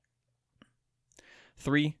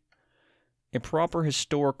 3, a proper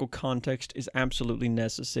historical context is absolutely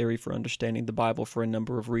necessary for understanding the Bible for a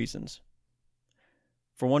number of reasons.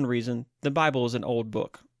 For one reason, the Bible is an old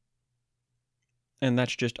book, and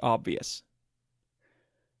that's just obvious.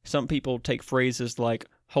 Some people take phrases like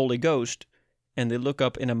Holy Ghost, and they look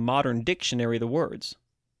up in a modern dictionary the words,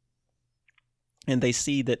 and they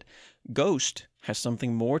see that ghost has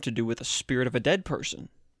something more to do with the spirit of a dead person.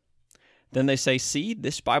 Then they say, see,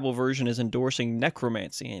 this Bible version is endorsing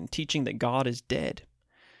necromancy and teaching that God is dead.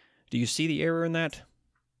 Do you see the error in that?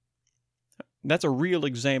 That's a real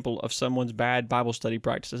example of someone's bad Bible study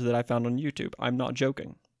practices that I found on YouTube. I'm not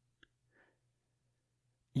joking.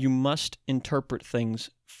 You must interpret things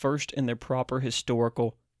first in their proper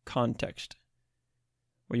historical context.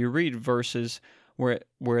 Where you read verses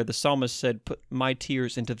where the psalmist said, put my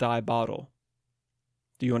tears into thy bottle.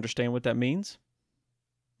 Do you understand what that means?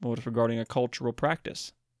 Well, it's regarding a cultural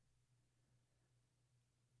practice.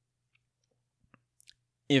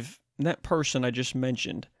 If that person I just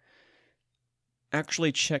mentioned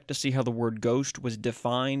actually checked to see how the word ghost was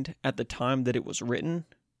defined at the time that it was written,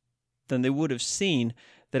 then they would have seen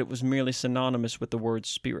that it was merely synonymous with the word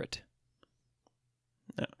spirit.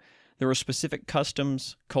 Now, there are specific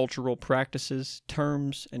customs, cultural practices,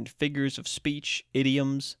 terms, and figures of speech,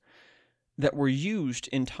 idioms, that were used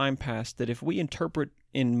in time past that if we interpret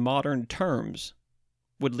in modern terms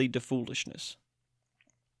would lead to foolishness.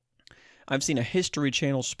 I've seen a History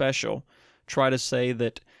Channel special try to say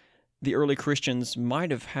that the early Christians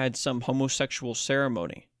might have had some homosexual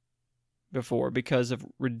ceremony before because of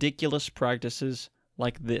ridiculous practices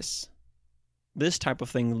like this. This type of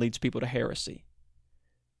thing leads people to heresy.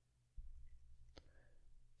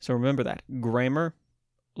 So remember that. Grammar,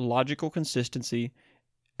 logical consistency,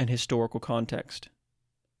 and historical context.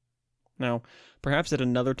 Now, perhaps at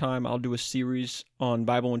another time I'll do a series on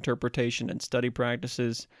Bible interpretation and study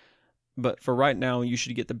practices, but for right now you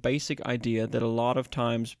should get the basic idea that a lot of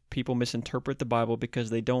times people misinterpret the Bible because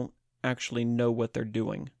they don't actually know what they're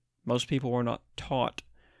doing. Most people are not taught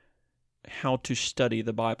how to study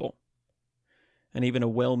the Bible. And even a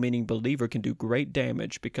well-meaning believer can do great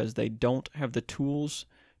damage because they don't have the tools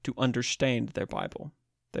to understand their Bible.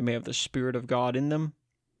 They may have the Spirit of God in them,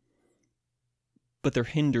 but they're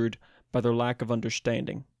hindered by their lack of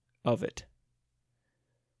understanding of it.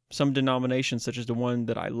 Some denominations, such as the one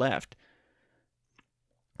that I left,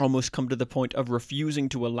 almost come to the point of refusing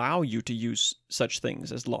to allow you to use such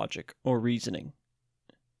things as logic or reasoning.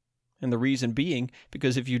 And the reason being,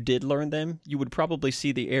 because if you did learn them, you would probably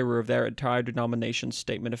see the error of their entire denomination's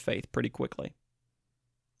statement of faith pretty quickly.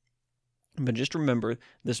 But just remember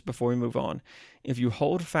this before we move on. If you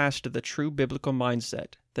hold fast to the true biblical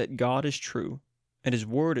mindset that God is true and His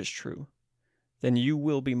Word is true, then you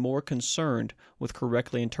will be more concerned with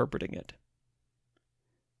correctly interpreting it.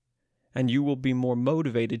 And you will be more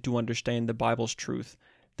motivated to understand the Bible's truth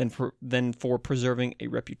than for preserving a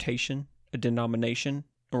reputation, a denomination,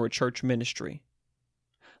 or a church ministry.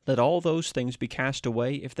 Let all those things be cast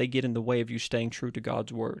away if they get in the way of you staying true to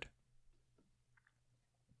God's Word.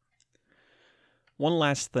 One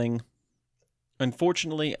last thing.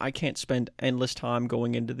 Unfortunately, I can't spend endless time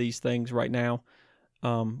going into these things right now,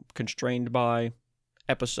 constrained by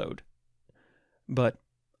episode. But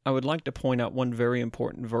I would like to point out one very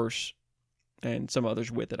important verse, and some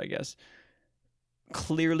others with it, I guess,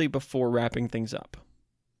 clearly before wrapping things up.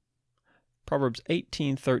 Proverbs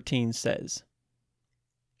 18:13 says,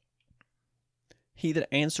 "He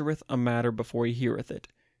that answereth a matter before he heareth it,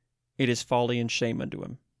 it is folly and shame unto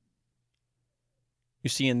him." You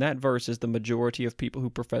see, in that verse is the majority of people who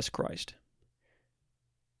profess Christ.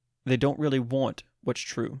 They don't really want what's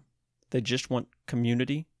true. They just want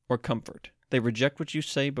community or comfort. They reject what you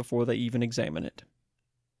say before they even examine it.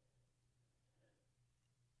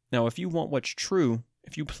 Now, if you want what's true,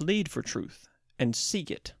 if you plead for truth and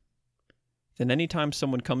seek it, then anytime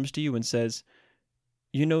someone comes to you and says,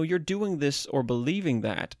 you know, you're doing this or believing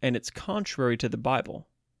that, and it's contrary to the Bible,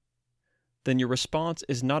 then your response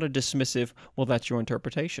is not a dismissive, well, that's your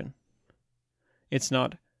interpretation. It's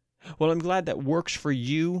not, well, I'm glad that works for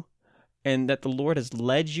you and that the Lord has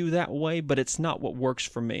led you that way, but it's not what works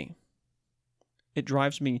for me. It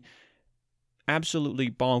drives me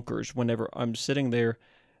absolutely bonkers whenever I'm sitting there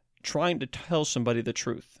trying to tell somebody the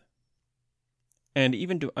truth. And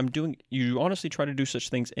you honestly try to do such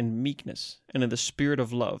things in meekness and in the spirit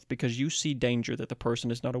of love because you see danger that the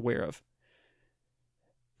person is not aware of.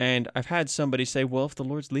 And I've had somebody say, well, if the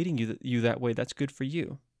Lord's leading you that way, that's good for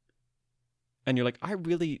you. And you're like, I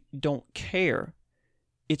really don't care.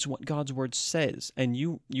 It's what God's Word says. And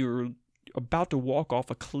you're about to walk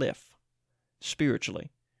off a cliff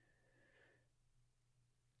spiritually.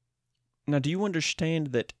 Now, do you understand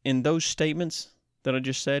that in those statements that I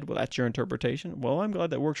just said, well, that's your interpretation? Well, I'm glad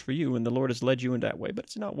that works for you and the Lord has led you in that way, but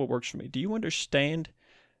it's not what works for me. Do you understand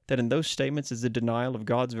that in those statements is a denial of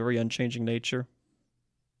God's very unchanging nature?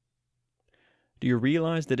 Do you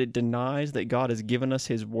realize that it denies that God has given us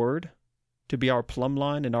His Word to be our plumb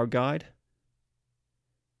line and our guide?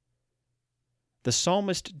 The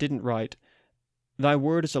psalmist didn't write, "Thy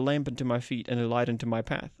word is a lamp unto my feet and a light unto my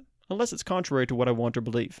path," unless it's contrary to what I want or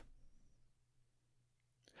believe.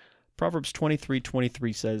 Proverbs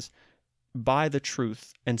 23:23 says, "Buy the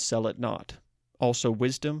truth and sell it not, also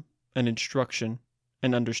wisdom and instruction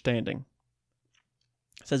and understanding."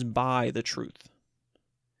 It says, buy the truth.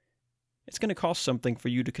 It's going to cost something for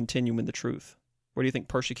you to continue in the truth. Where do you think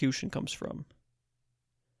persecution comes from?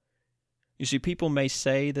 You see, people may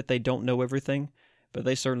say that they don't know everything, but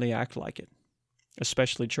they certainly act like it,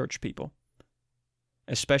 especially church people,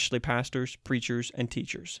 especially pastors, preachers, and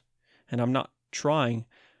teachers. And I'm not trying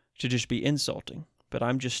to just be insulting, but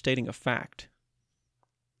I'm just stating a fact.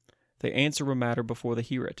 They answer a matter before they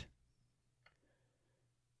hear it.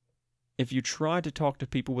 If you try to talk to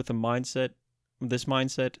people with this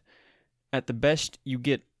mindset, at the best you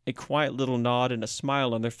get a quiet little nod and a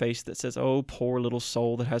smile on their face that says, "Oh, poor little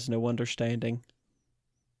soul that has no understanding."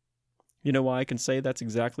 You know why I can say that's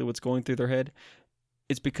exactly what's going through their head?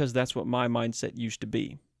 It's because that's what my mindset used to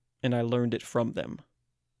be, and I learned it from them.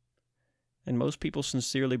 And most people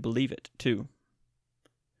sincerely believe it, too.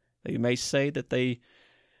 They may say that they,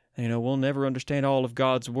 will never understand all of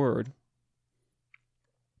God's Word.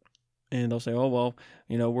 And they'll say, oh, well,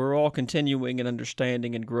 we're all continuing and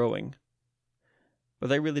understanding and growing. But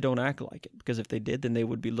they really don't act like it, because if they did, then they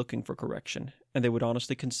would be looking for correction, and they would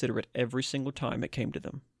honestly consider it every single time it came to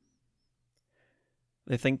them.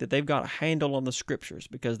 They think that they've got a handle on the Scriptures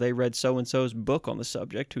because they read so-and-so's book on the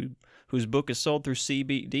subject, whose book is sold through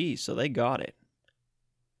CBD, so they got it.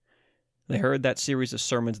 They heard that series of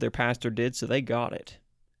sermons their pastor did, so they got it.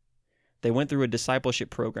 They went through a discipleship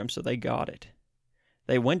program, so they got it.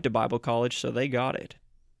 They went to Bible college, so they got it.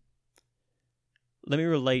 Let me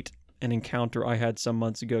relate an encounter I had some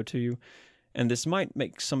months ago to you, and this might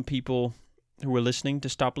make some people who are listening to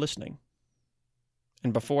stop listening.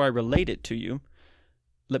 And before I relate it to you,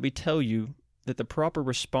 let me tell you that the proper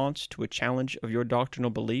response to a challenge of your doctrinal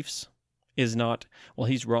beliefs is not, well,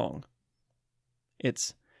 he's wrong.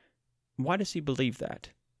 It's, Why does he believe that?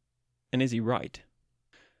 And is he right?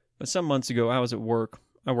 But some months ago, I was at work.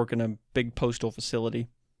 I work in a big postal facility.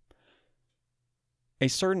 A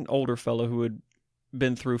certain older fellow who had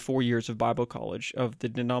been through 4 years of Bible college of the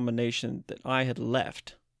denomination that I had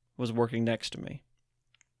left was working next to me.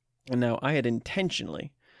 And now I had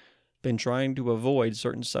intentionally been trying to avoid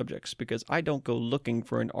certain subjects because I don't go looking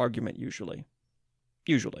for an argument usually.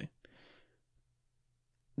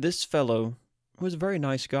 This fellow was a very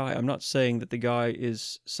nice guy. I'm not saying that the guy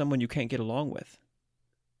is someone you can't get along with.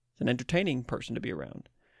 He's an entertaining person to be around.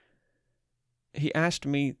 He asked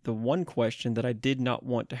me the one question that I did not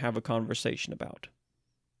want to have a conversation about.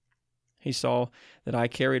 He saw that I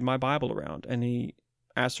carried my Bible around, and he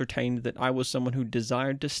ascertained that I was someone who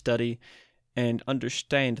desired to study and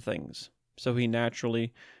understand things. So he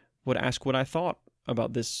naturally would ask what I thought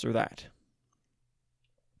about this or that.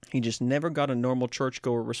 He just never got a normal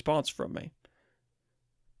churchgoer response from me.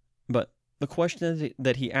 But the question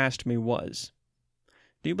that he asked me was,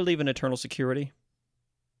 do you believe in eternal security?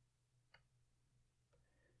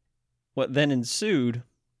 What then ensued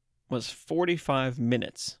was 45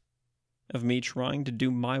 minutes of me trying to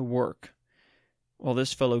do my work while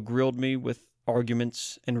this fellow grilled me with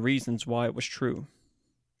arguments and reasons why it was true.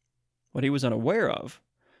 What he was unaware of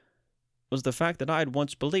was the fact that I had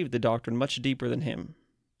once believed the doctrine much deeper than him,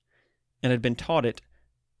 and had been taught it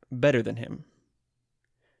better than him.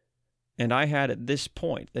 And I had, at this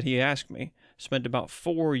point that he asked me, spent about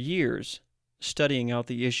 4 years studying out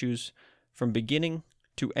the issues from beginning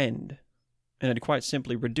to end, and had quite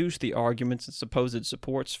simply reduced the arguments and supposed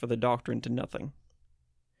supports for the doctrine to nothing.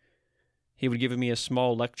 He would give me a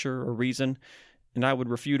small lecture or reason, and I would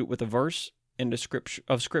refute it with a verse and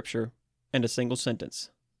of Scripture and a single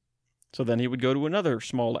sentence. So then he would go to another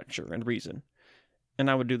small lecture and reason,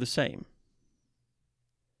 and I would do the same.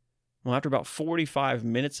 Well, after about 45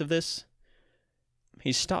 minutes of this,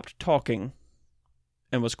 he stopped talking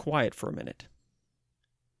and was quiet for a minute.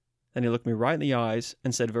 Then he looked me right in the eyes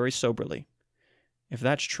and said very soberly, "If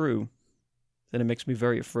that's true, then it makes me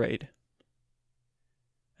very afraid."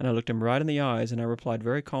 And I looked him right in the eyes and I replied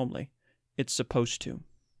very calmly, "It's supposed to."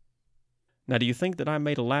 Now, do you think that I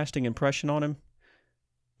made a lasting impression on him?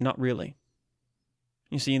 Not really.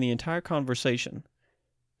 You see, in the entire conversation,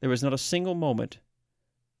 there was not a single moment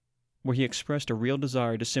where he expressed a real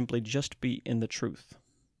desire to simply just be in the truth.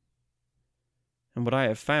 And what I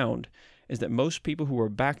have found is that most people who are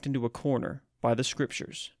backed into a corner by the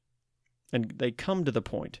Scriptures, and they come to the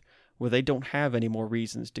point where they don't have any more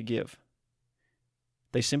reasons to give,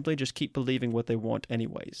 they simply just keep believing what they want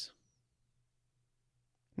anyways.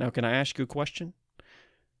 Now, can I ask you a question?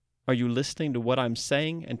 Are you listening to what I'm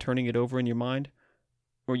saying and turning it over in your mind?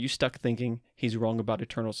 Or are you stuck thinking he's wrong about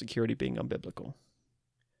eternal security being unbiblical?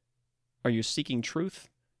 Are you seeking truth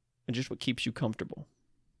or just what keeps you comfortable?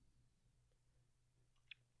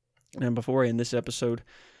 And before I end this episode,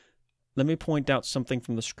 let me point out something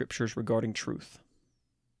from the Scriptures regarding truth.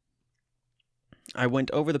 I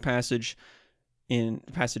went over the passages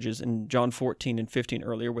in John 14 and 15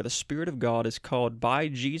 earlier, where the Spirit of God is called by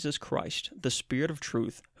Jesus Christ the Spirit of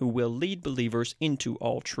truth, who will lead believers into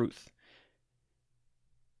all truth.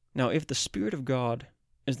 Now, if the Spirit of God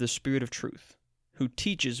is the Spirit of truth, who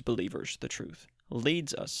teaches believers the truth,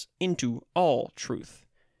 leads us into all truth,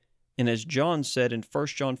 and as John said in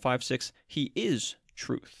 1 John 5:6, he is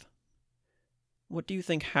truth, what do you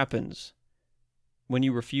think happens when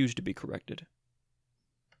you refuse to be corrected?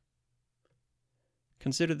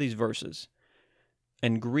 Consider these verses.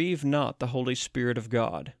 "And grieve not the Holy Spirit of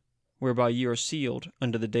God, whereby ye are sealed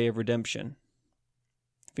unto the day of redemption."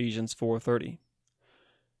 Ephesians 4:30.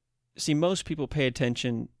 See, most people pay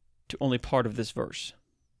attention to only part of this verse.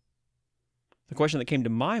 The question that came to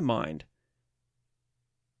my mind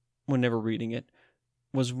whenever reading it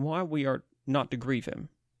was why we are not to grieve him,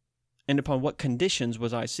 and upon what conditions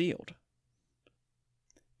was I sealed.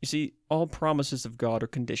 You see, all promises of God are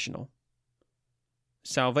conditional.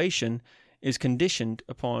 Salvation is conditioned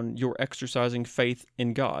upon your exercising faith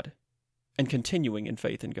in God and continuing in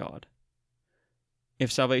faith in God.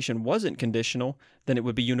 If salvation wasn't conditional, then it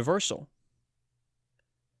would be universal,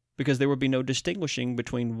 because there would be no distinguishing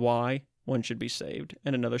between why one should be saved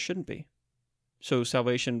and another shouldn't be. So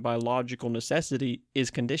salvation by logical necessity is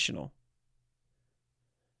conditional.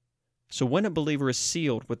 So when a believer is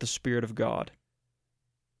sealed with the Spirit of God,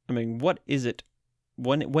 what is it?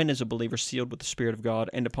 When is a believer sealed with the Spirit of God,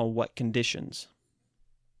 and upon what conditions?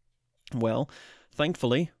 Well,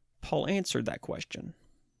 thankfully, Paul answered that question.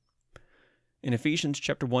 In Ephesians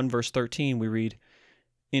chapter 1, verse 13, we read,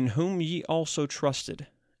 "In whom ye also trusted,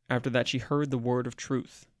 after that ye heard the word of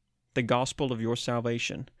truth, the gospel of your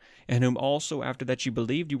salvation, and whom also after that you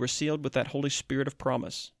believed you were sealed with that Holy Spirit of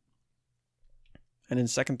promise. And in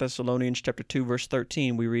 2 Thessalonians chapter 2, verse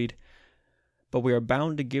 13, we read, "But we are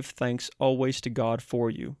bound to give thanks always to God for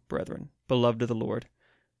you, brethren, beloved of the Lord,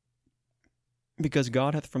 because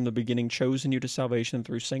God hath from the beginning chosen you to salvation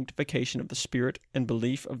through sanctification of the Spirit and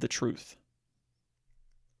belief of the truth."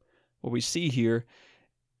 What we see here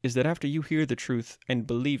is that after you hear the truth and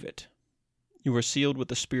believe it, you are sealed with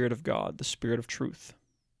the Spirit of God, the Spirit of truth.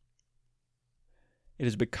 It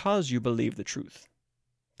is because you believe the truth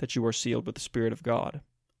that you are sealed with the Spirit of God.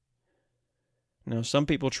 Now, some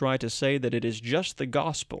people try to say that it is just the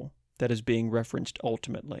gospel that is being referenced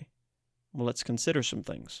ultimately. Well, let's consider some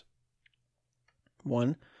things.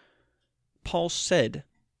 1. Paul said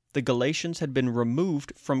the Galatians had been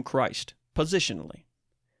removed from Christ, positionally,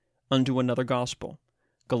 unto another gospel,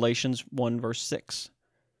 Galatians 1 verse 6,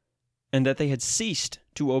 and that they had ceased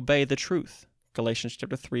to obey the truth, Galatians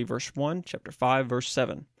chapter 3 verse 1, chapter 5 verse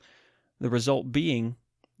 7, the result being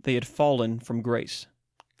they had fallen from grace,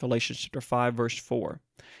 Galatians chapter 5 verse 4.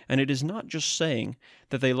 And it is not just saying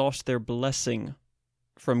that they lost their blessing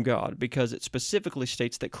from God, because it specifically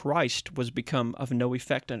states that Christ was become of no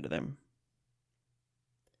effect unto them.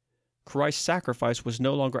 Christ's sacrifice was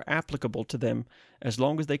no longer applicable to them as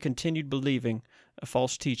long as they continued believing a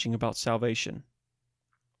false teaching about salvation.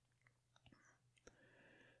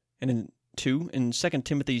 And in 2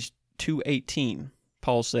 Timothy 2:18,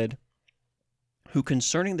 Paul said, "Who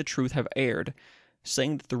concerning the truth have erred,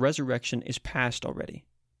 saying that the resurrection is past already,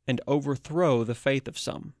 and overthrow the faith of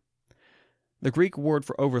some." The Greek word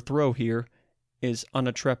for overthrow here is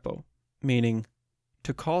anatrepo, meaning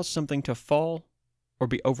to cause something to fall or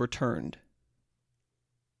be overturned.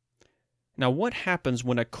 Now, what happens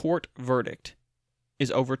when a court verdict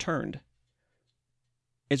is overturned?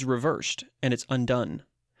 It's reversed and it's undone.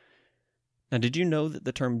 Now, did you know that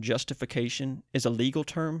the term justification is a legal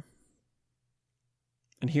term?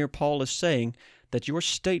 And here Paul is saying that your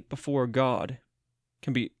state before God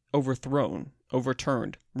can be overthrown,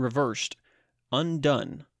 overturned, reversed,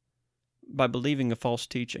 undone by believing a false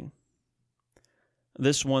teaching.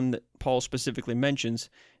 This one that Paul specifically mentions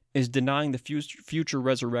is denying the future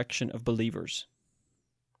resurrection of believers.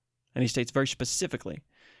 And he states very specifically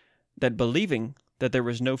that believing that there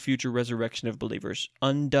is no future resurrection of believers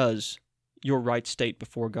undoes your right state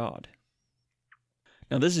before God.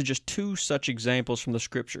 Now, this is just 2 such examples from the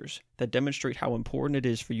Scriptures that demonstrate how important it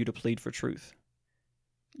is for you to plead for truth.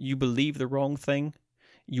 You believe the wrong thing,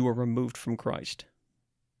 you are removed from Christ.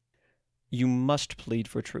 You must plead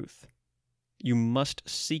for truth. You must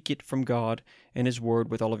seek it from God and His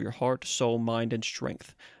Word with all of your heart, soul, mind, and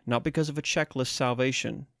strength, not because of a checklist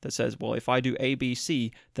salvation that says, well, if I do A, B,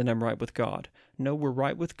 C, then I'm right with God. No, we're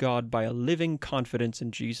right with God by a living confidence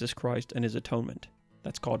in Jesus Christ and His atonement.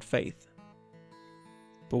 That's called faith.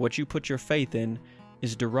 But what you put your faith in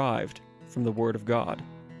is derived from the Word of God.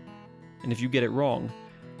 And if you get it wrong,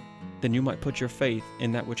 then you might put your faith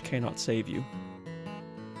in that which cannot save you.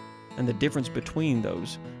 And the difference between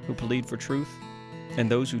those who plead for truth and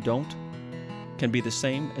those who don't can be the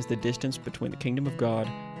same as the distance between the kingdom of God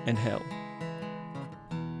and hell.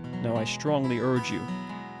 Now, I strongly urge you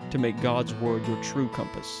to make God's Word your true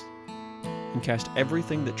compass and cast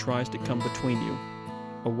everything that tries to come between you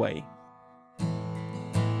away.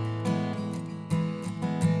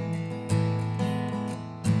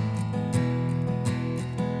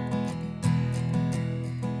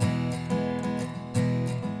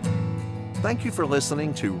 Thank you for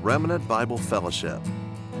listening to Remnant Bible Fellowship.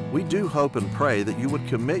 We do hope and pray that you would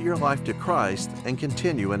commit your life to Christ and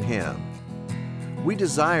continue in Him. We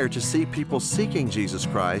desire to see people seeking Jesus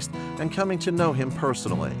Christ and coming to know Him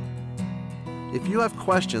personally. If you have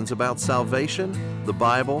questions about salvation, the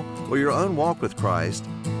Bible, or your own walk with Christ,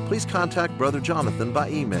 please contact Brother Jonathan by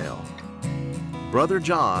email. Brother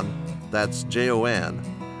John, that's Jon,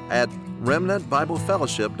 at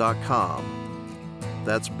remnantbiblefellowship.com.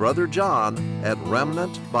 That's Brother John at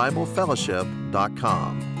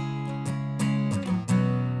remnantbiblefellowship.com.